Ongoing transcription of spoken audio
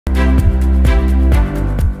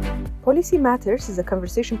Policy Matters is a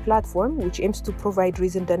conversation platform which aims to provide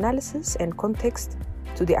reasoned analysis and context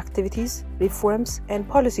to the activities, reforms, and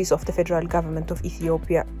policies of the federal government of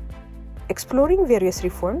Ethiopia. Exploring various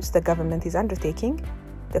reforms the government is undertaking,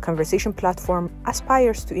 the conversation platform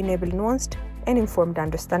aspires to enable nuanced and informed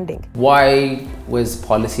understanding. Why was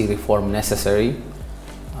policy reform necessary?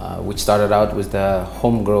 Which started out with the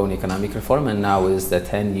homegrown economic reform and now is the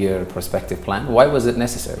 10-year prospective plan. Why was it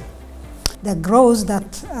necessary? The growth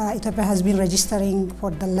that Ethiopia has been registering for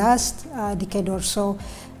the last decade or so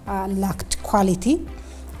lacked quality.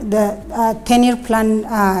 The 10-year plan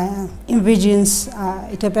envisions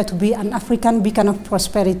Ethiopia to be an African beacon of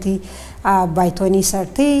prosperity by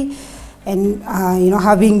 2030, and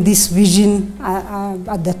having this vision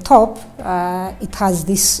at the top, it has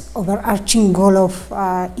this overarching goal of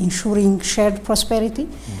ensuring shared prosperity,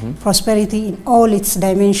 prosperity in all its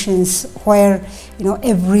dimensions, where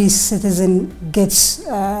every citizen gets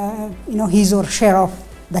his or share of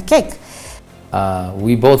the cake.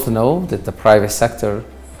 We both know that the private sector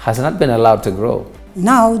has not been allowed to grow.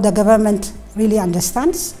 Now the government really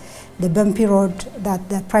understands the bumpy road that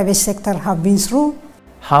the private sector have been through.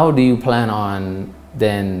 How do you plan on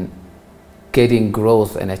then getting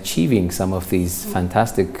growth and achieving some of these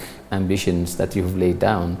fantastic ambitions that you've laid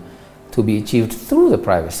down to be achieved through the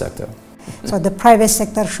private sector? So the private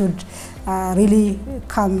sector should really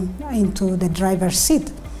come into the driver's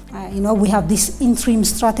seat. We have these interim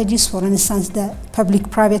strategies, for instance, the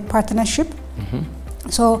public-private partnership.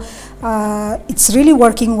 So it's really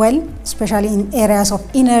working well, especially in areas of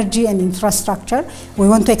energy and infrastructure. We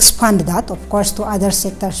want to expand that, of course, to other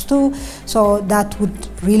sectors too. So that would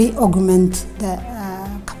really augment the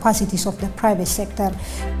capacities of the private sector.